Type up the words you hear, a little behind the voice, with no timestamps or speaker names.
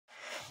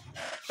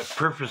The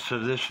purpose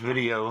of this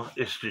video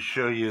is to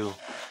show you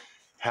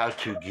how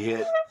to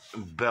get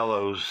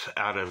bellows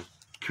out of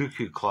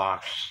cuckoo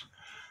clocks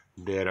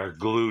that are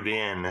glued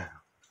in.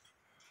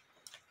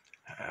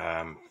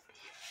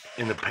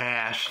 In the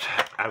past,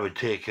 I would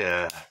take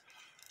a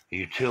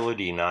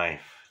utility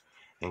knife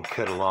and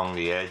cut along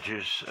the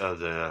edges of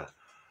the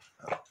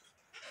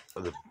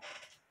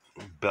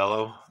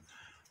bellow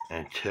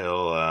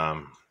until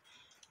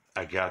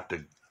I got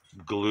the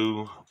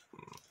glue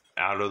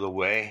out of the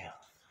way.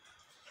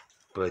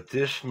 But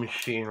this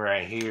machine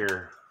right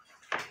here,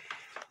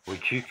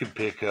 which you could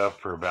pick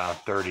up for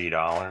about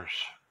 $30,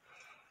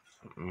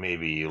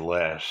 maybe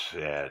less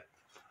at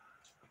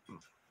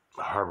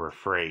Harbor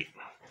Freight,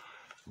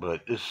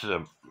 but this is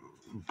a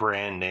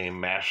brand name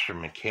Master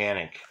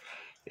Mechanic.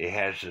 It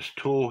has this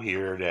tool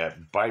here that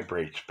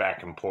vibrates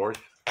back and forth,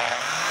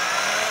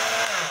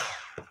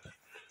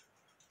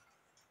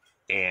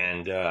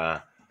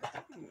 and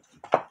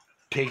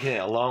taking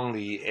it along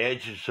the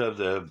edges of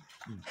the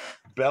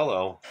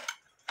bellow.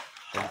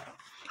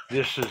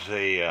 This is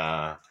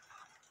a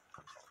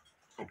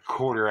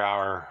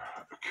quarter-hour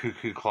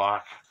cuckoo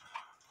clock,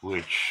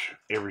 which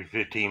every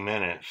 15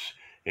 minutes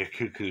it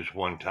cuckoos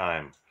one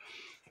time.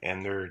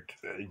 And they're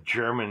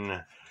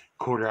German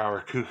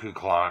quarter-hour cuckoo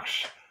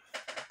clocks.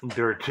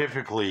 They're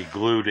typically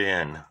glued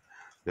in,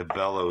 the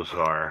bellows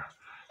are,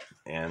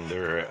 and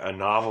they're a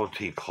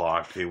novelty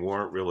clock. They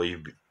weren't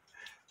really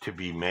to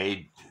be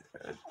made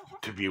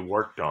to be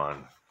worked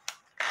on.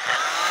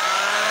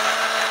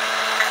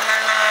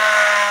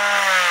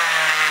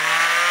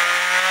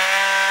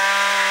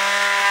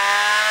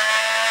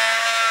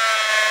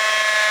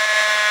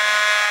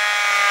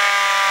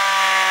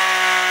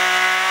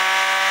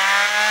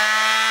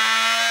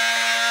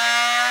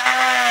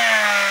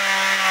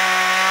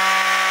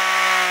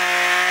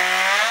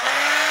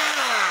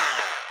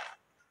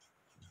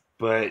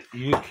 But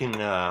you can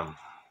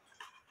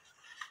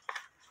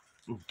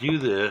do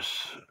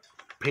this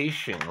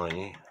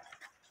patiently.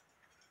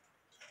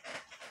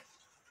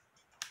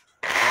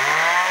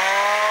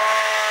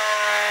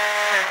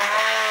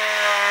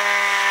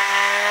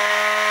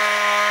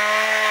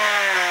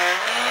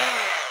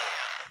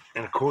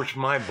 And of course,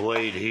 my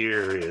blade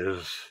here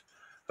is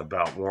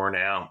about worn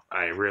out.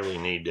 I really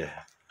need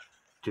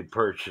to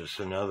purchase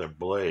another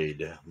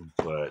blade,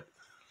 but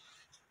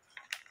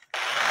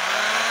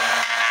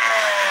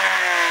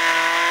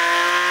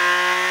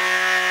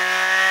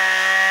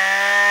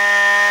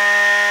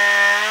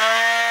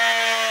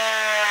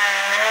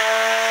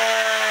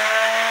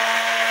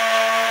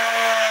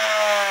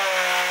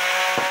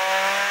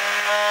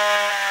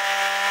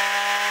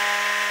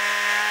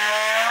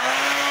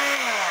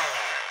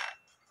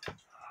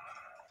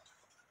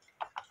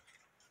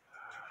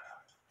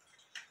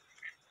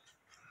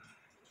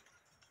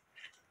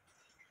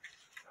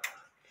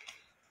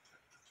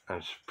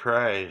I'm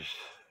surprised.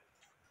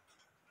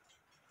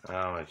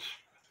 Oh,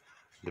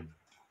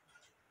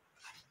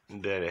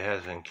 that it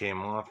hasn't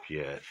came off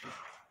yet.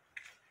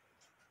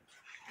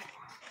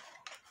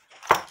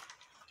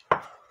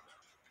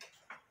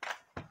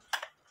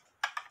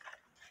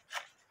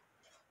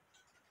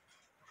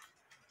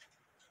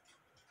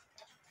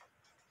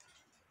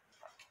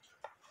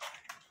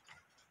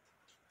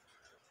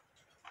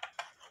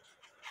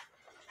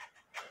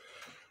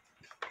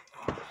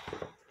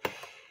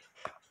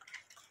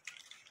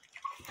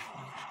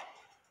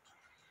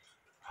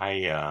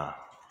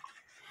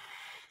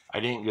 I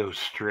didn't go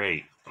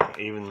straight,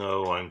 even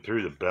though I'm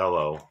through the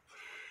bellow.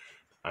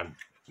 I'm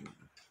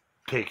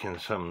taking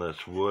some of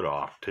this wood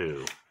off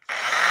too.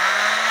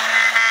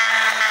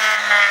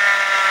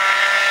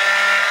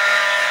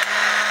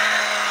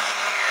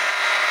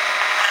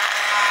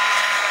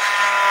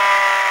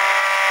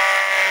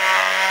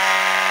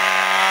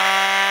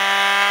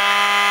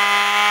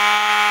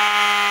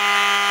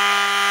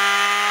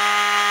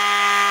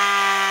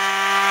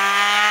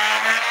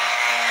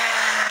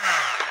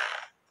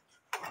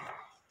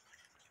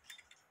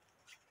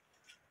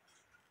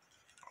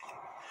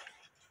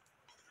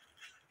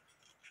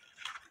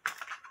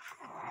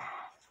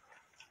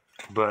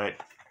 But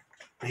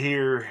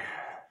here,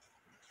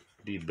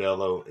 the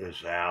bellow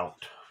is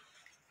out,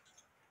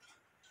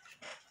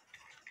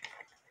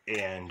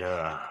 and if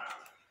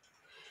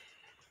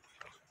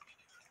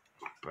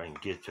I can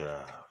get the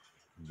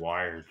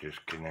wire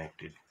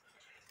disconnected,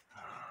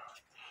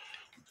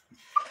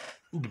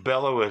 the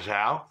bellow is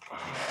out.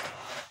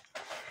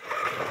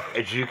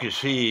 As you can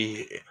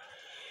see,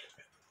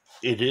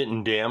 it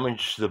didn't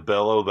damage the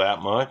bellow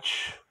that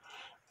much.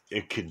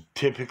 It could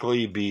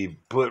typically be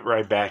put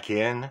right back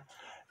in,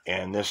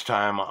 and this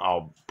time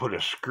I'll put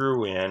a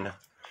screw in.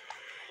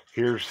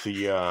 Here's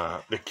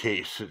the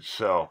case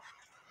itself,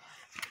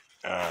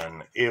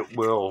 and it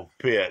will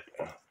fit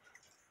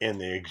in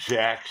the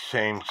exact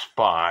same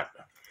spot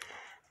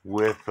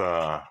with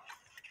a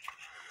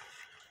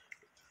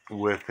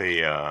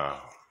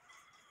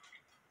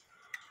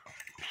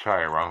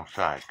sorry, wrong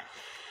side,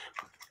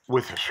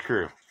 with a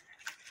screw.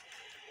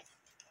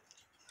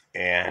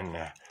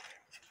 And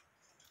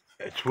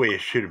That's the way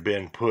it should have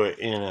been put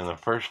in the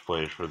first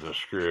place with the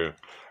screw.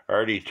 I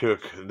already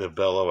took the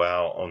bellow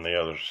out on the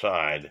other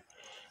side,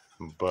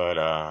 but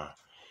I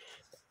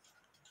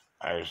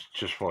was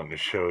just wanting to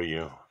show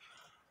you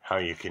how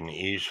you can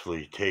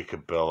easily take a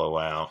bellow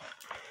out.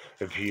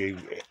 If you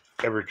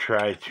ever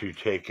try to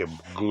take a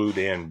glued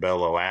in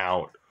bellow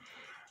out,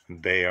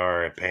 they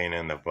are a pain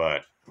in the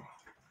butt.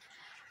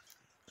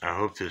 I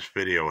hope this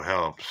video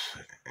helps,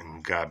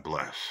 and God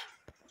bless.